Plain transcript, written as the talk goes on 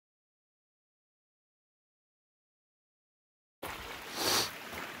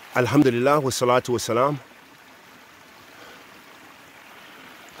Alhamdulillah wa salatu wa salam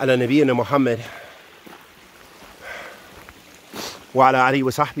ala nabiyyina Muhammad wa ala alihi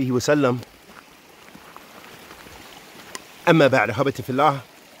wa sahbihi wa sallam. Amma ba'da, habati fillah.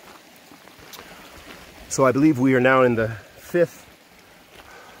 So I believe we are now in the fifth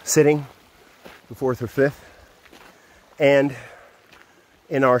sitting, the fourth or fifth, and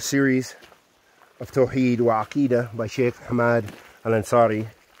in our series of Tawheed wa Aqidah by Sheikh Hamad Al-Ansari,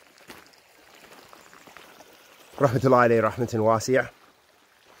 rahmatullahi alayhi rahmatin wasi'ah.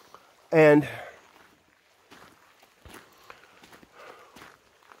 And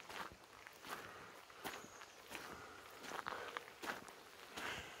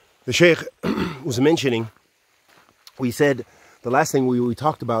the Sheikh was mentioning, we said the last thing we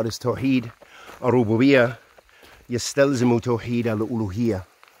talked about is Tawheed al-Rububiyyah yastalzimu Tawheed al-Uluhiyyah,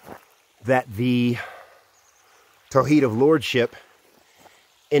 that the Tawheed of Lordship,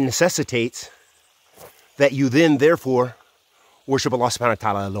 it necessitates that you then therefore worship Allah subhanahu wa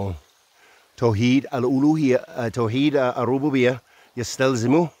ta'ala alone. Tawheed al-Uluhiyyah, Tawheed al-Rububiyyah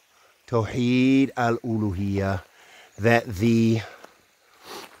yastalzimu Tawheed al-Uluhiyyah, that the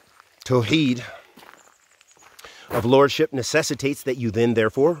Tawheed of Lordship necessitates that you then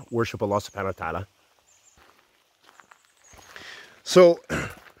therefore worship Allah subhanahu wa ta'ala. So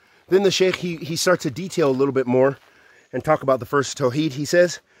then the Shaykh, he starts to detail a little bit more and talk about the first Tawheed. He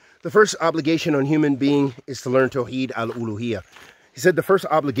says, the first obligation on human being is to learn Tawheed al-Uluhiyyah. He said the first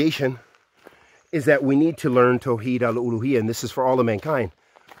obligation is that we need to learn Tawheed al-Uluhiyyah, and this is for all of mankind.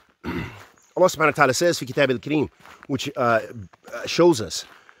 Allah subhanahu wa ta'ala says, fi kitab al-Kareem, which shows us,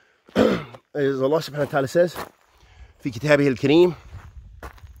 as Allah subhanahu wa ta'ala says, fi kitab al-Kareem,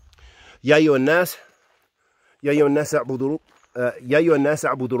 Ya ayyuhan nas a'budu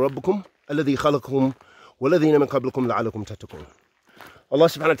rabbakum alladhi khalaqakum walladhina min qablikum la'allakum tattaqun. Allah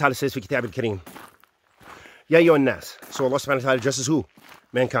subhanahu wa ta'ala says, fi kitab al-Kareem, Ya ayyuhan nas. So Allah subhanahu wa ta'ala addresses who?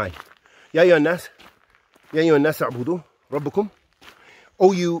 Mankind. Ya ayyuhan nas a'budu rabbakum.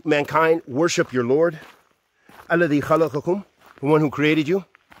 O you mankind, worship your Lord. Alladhi khalaqakum, the one who created you.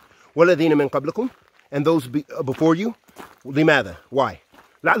 Walladhina min qablikum, and those before you. Limada, why?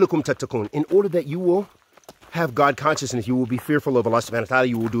 La'allakum tattaqun, in order that you will have God consciousness, you will be fearful of Allah subhanahu wa ta'ala,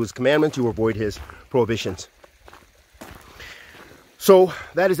 you will do His commandments, you will avoid His prohibitions. So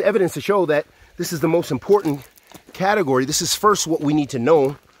that is evidence to show that this is the most important category. This is first what we need to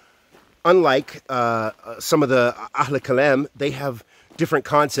know. Unlike some of the Ahl Kalam, they have different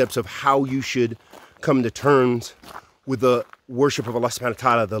concepts of how you should come to terms with the worship of Allah subhanahu wa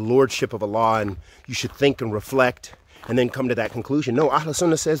ta'ala, the lordship of Allah, and you should think and reflect and then come to that conclusion. No, Ahl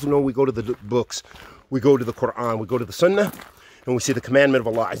Sunnah says, no, we go to the books, we go to the Quran, we go to the Sunnah, and we see the commandment of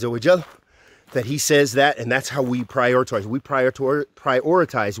Allah Azza wa Jal, that He says that, and that's how we prioritize. We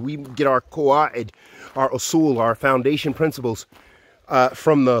prioritize. We get our qawa'id, our usul, our foundation principles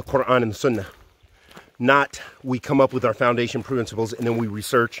from the Quran and the Sunnah. Not we come up with our foundation principles and then we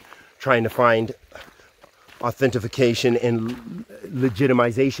research trying to find authentication and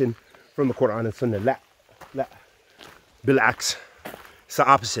legitimization from the Quran and Sunnah. La. Bil'aks. It's the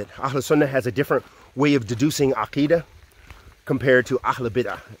opposite. Ahl Sunnah has a different way of deducing Aqidah compared to Ahl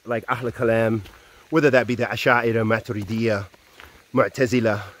Bid'ah, like Ahl Kalam, whether that be the Asha'ira, Maturidiyya,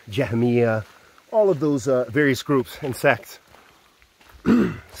 Mu'tazila, Jahmiyyah, all of those various groups and sects.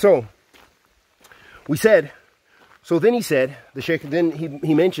 So, we said, so then he said, the Shaykh, then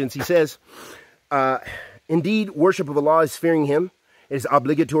he mentions, he says, indeed, worship of Allah is fearing Him. It is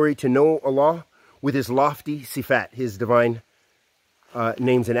obligatory to know Allah with His lofty sifat, His divine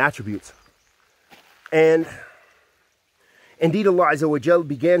names and attributes. And indeed, Allah Azza wa Jal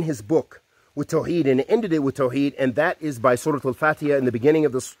began His book with Tawheed and ended it with Tawheed, and that is by Surah Al-Fatiha in the beginning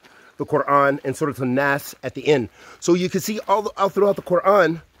of the Quran and Surah Al-Nas at the end. So you can see all throughout the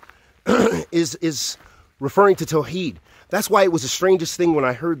Quran is referring to Tawheed. That's why it was the strangest thing when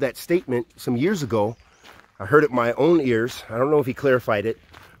I heard that statement some years ago. I heard it in my own ears. I don't know if he clarified it,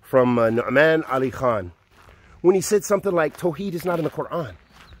 from Nu'man Ali Khan, when he said something like, Tawheed is not in the Quran.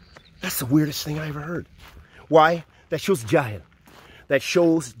 That's the weirdest thing I ever heard. Why? That shows jahil. That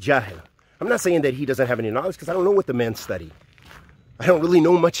shows jahil. I'm not saying that he doesn't have any knowledge, because I don't know what the man studied. I don't really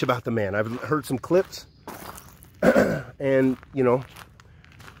know much about the man. I've heard some clips, and, you know,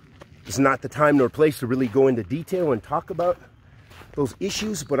 it's not the time nor place to really go into detail and talk about those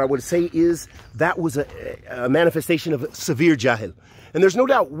issues, but I would say is that was a manifestation of severe jahil. And there's no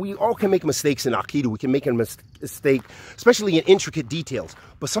doubt we all can make mistakes in Aqidah. We can make a mistake, especially in intricate details.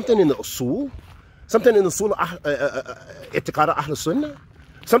 But something in the usul, something in the usul, i'tiqad Ahl Sunnah,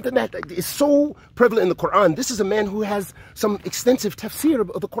 Something that is so prevalent in the Quran. This is a man who has some extensive tafsir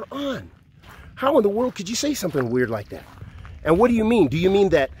of the Quran. How in the world could you say something weird like that? And what do you mean? Do you mean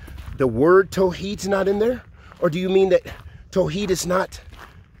that the word Tawheed's not in there? Or do you mean that Tawheed is not...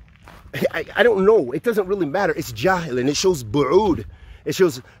 I don't know. It doesn't really matter. It's jahil, and it shows bu'ud. It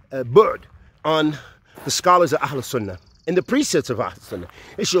shows bu'ud on the scholars of Ahl Sunnah and the precepts of Ahl Sunnah.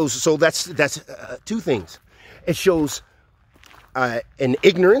 It shows, so that's two things. It shows an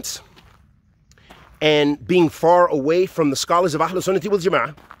ignorance and being far away from the scholars of Ahl Sunnah wal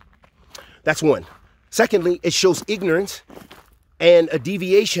Jama'ah. That's one. Secondly, it shows ignorance and a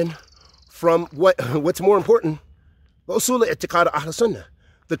deviation from what's more important, usul i'tiqad Ahl Sunnah.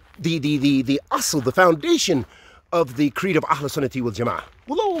 The asl, the foundation of the creed of Ahl Sunnah wal Jama'ah.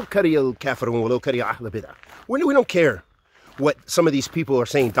 Walau kariya al-kafirun, walau kariya ahl bid'ah. We don't care what some of these people are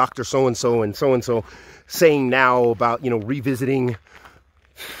saying, Dr. So-and-so and so-and-so saying now about, revisiting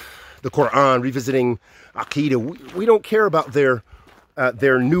the Quran, revisiting Aqidah. We don't care about their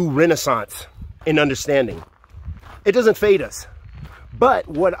new renaissance in understanding. It doesn't fade us. But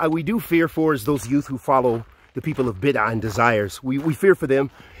what we do fear for is those youth who follow the people of bid'ah and desires. We fear for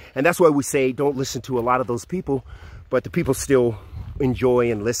them, and that's why we say don't listen to a lot of those people, but the people still enjoy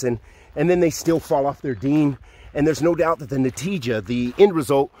and listen, and then they still fall off their deen. And there's no doubt that the natija, the end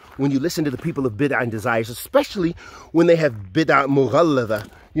result, when you listen to the people of bid'ah and desires, especially when they have bid'ah mughallada,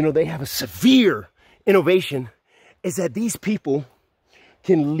 they have a severe innovation, is that these people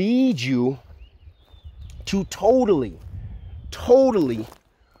can lead you to totally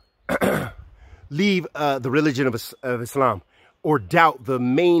leave the religion of Islam or doubt the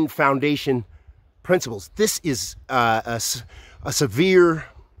main foundation principles. This is a severe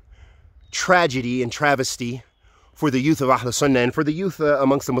tragedy and travesty for the youth of Ahl Sunnah and for the youth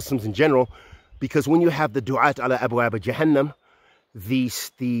amongst the Muslims in general, because when you have the du'at ala abwab jahannam, the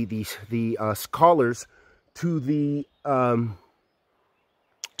scholars to the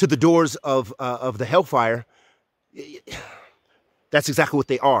doors of the hellfire, that's exactly what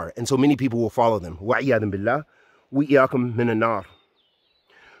they are, and so many people will follow them. Wa'iyadun billah, wa'iyyakum min an-nar.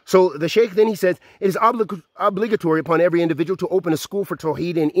 So the Shaykh then he says, it is obligatory upon every individual to open a school for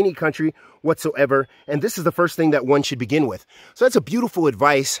Tawheed in any country whatsoever. And this is the first thing that one should begin with. So that's a beautiful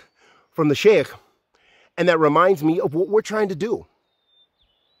advice from the Shaykh. And that reminds me of what we're trying to do.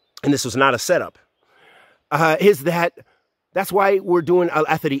 And this was not a setup. That's why we're doing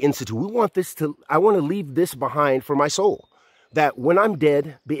Al-Athari Institute. I want to leave this behind for my soul. That when I'm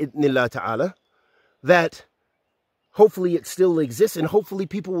dead, bi'idhnillah ta'ala, that hopefully it still exists, and hopefully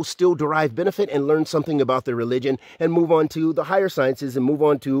people will still derive benefit and learn something about their religion and move on to the higher sciences and move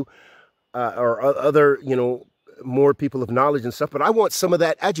on to or other, more people of knowledge and stuff. But I want some of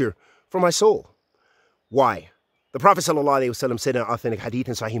that ajr for my soul. Why? The Prophet ﷺ said in an authentic hadith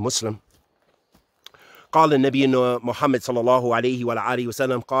in Sahih Muslim, قال النبي محمد صلى الله عليه وآله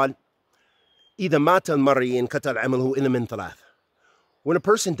وسلم قال إذا مات المرء انقطع عمله إلا من ثلاث. When a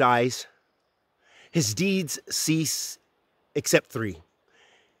person dies, his deeds cease except three.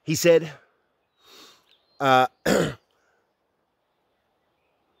 He said, a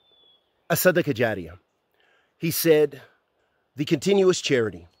sadaqah jariyah. He said, the continuous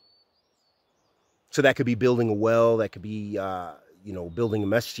charity. So that could be building a well, that could be, building a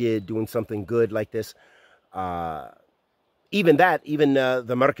masjid, doing something good like this. Even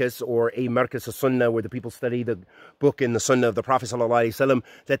the markaz or a markaz of sunnah where the people study the book and the sunnah of the Prophet ﷺ,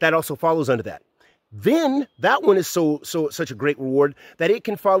 that also follows under that. Then that one is such a great reward that it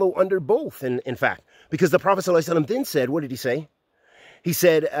can follow under both, in fact. Because the Prophet ﷺ then said, what did he say? He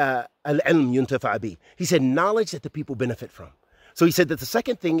said, al-ilm yuntafa bi. He said, knowledge that the people benefit from. So he said that the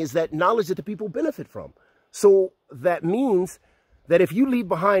second thing is that knowledge that the people benefit from. So that means that if you leave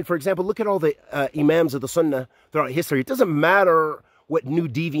behind, for example, look at all the imams of the sunnah throughout history. It doesn't matter what new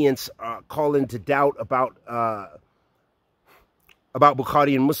deviants call into doubt about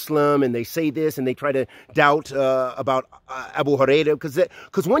Bukhari and Muslim, and they say this, and they try to doubt about Abu Hurairah,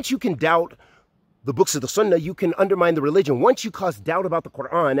 because once you can doubt the books of the Sunnah, you can undermine the religion. Once you cause doubt about the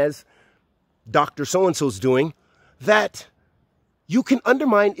Quran, as Dr. So-and-so's doing, that you can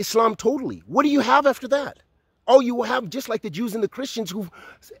undermine Islam totally. What do you have after that? Oh, you will have, just like the Jews and the Christians who,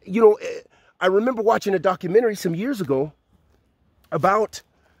 I remember watching a documentary some years ago about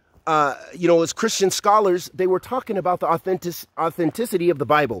as Christian scholars, they were talking about the authenticity of the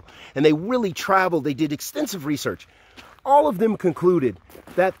Bible. And they really traveled. They did extensive research. All of them concluded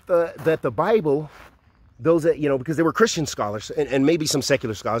that the Bible, those that, because they were Christian scholars and maybe some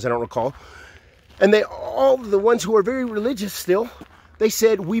secular scholars, I don't recall. And all the ones who are very religious still, they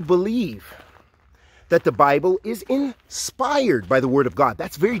said, we believe that the Bible is inspired by the Word of God.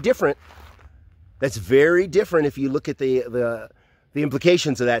 That's very different. That's very different if you look at the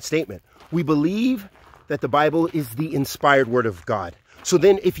implications of that statement. We believe that the Bible is the inspired Word of God. So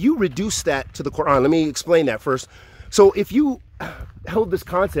then if you reduce that to the Quran, let me explain that first. So if you held this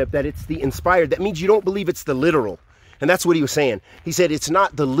concept that it's the inspired, that means you don't believe it's the literal. And that's what he was saying. He said it's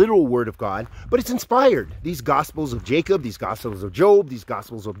not the literal Word of God, but it's inspired. These Gospels of Jacob, these Gospels of Job, these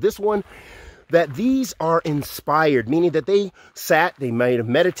Gospels of this one, that these are inspired, meaning that they sat, they might have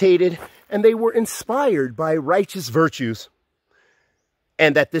meditated, and they were inspired by righteous virtues,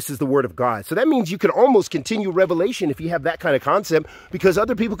 and that this is the Word of God. So that means you can almost continue Revelation if you have that kind of concept, because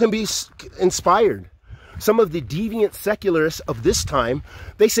other people can be inspired. Some of the deviant secularists of this time,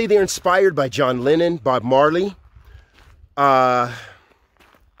 they say they're inspired by John Lennon, Bob Marley, so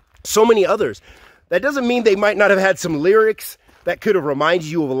many others. That doesn't mean they might not have had some lyrics that could have reminded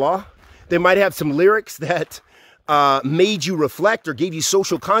you of Allah. They might have some lyrics that made you reflect or gave you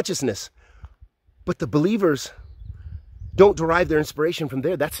social consciousness. But the believers don't derive their inspiration from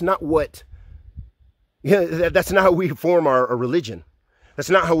there. That's not what, that's not how we form our religion. That's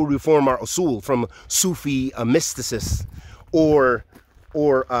not how we form our usul from Sufi mysticists or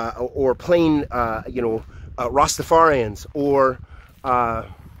plain, Rastafarians or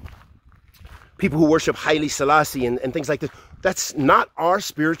people who worship Haile Selassie and things like this. That's not our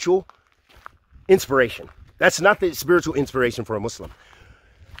spiritual inspiration. That's not the spiritual inspiration for a Muslim.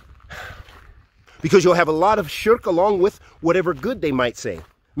 Because you'll have a lot of shirk along with whatever good they might say.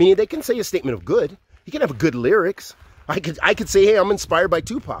 Meaning they can say a statement of good. You can have good lyrics. I could say, hey, I'm inspired by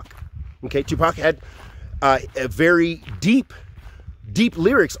Tupac. Okay, Tupac had a very deep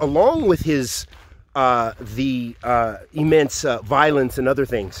lyrics along with his immense violence and other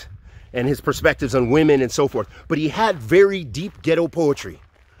things, and his perspectives on women and so forth. But he had very deep ghetto poetry.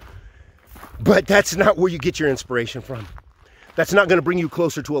 But that's not where you get your inspiration from. That's not going to bring you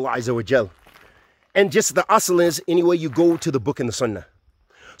closer to Allah Azza wa Jal. And just the asl is, anyway, you go to the book and the sunnah.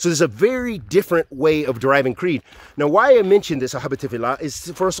 So there's a very different way of deriving creed. Now, why I mentioned this, Ahabati Fillah,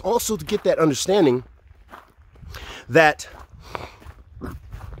 is for us also to get that understanding that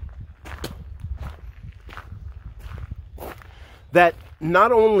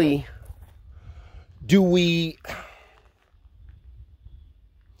not only do we,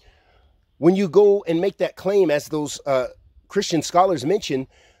 when you go and make that claim, as those Christian scholars mention,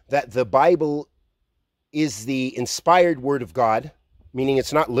 that the Bible is the inspired Word of God, meaning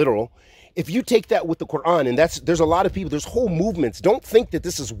it's not literal. If you take that with the Quran, and there's a lot of people, there's whole movements. Don't think that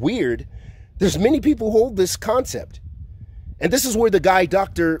this is weird. There's many people who hold this concept. And this is where the guy,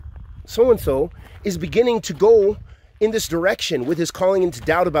 Dr. So-and-so, is beginning to go in this direction with his calling into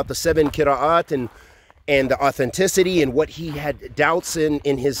doubt about the 7 Qira'at and the authenticity and what he had doubts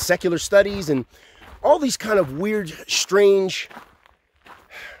in his secular studies and all these kind of weird, strange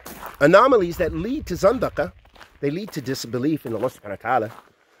anomalies that lead to zandaqah. They lead to disbelief in Allah subhanahu wa ta'ala.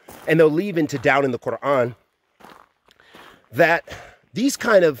 And they'll lead into doubt in the Quran. That these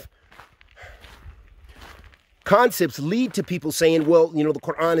kind of concepts lead to people saying, well, the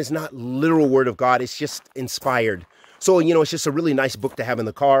Quran is not literal Word of God. It's just inspired. So, it's just a really nice book to have in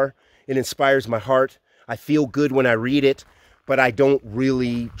the car. It inspires my heart. I feel good when I read it, but I don't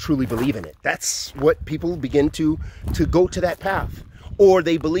really truly believe in it. That's what people begin to go to that path. Or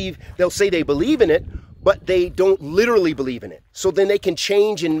they'll say they believe in it, but they don't literally believe in it. So then they can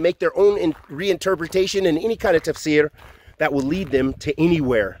change and make their own reinterpretation and any kind of tafsir that will lead them to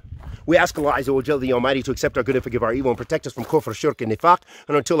anywhere. We ask Allah Azza wa Jalla, the Almighty, to accept our good and forgive our evil and protect us from kufr, shirk, and nifaq.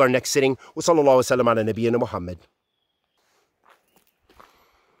 And until our next sitting, wa sallallahu wa sallam ala nabiyyina Muhammad.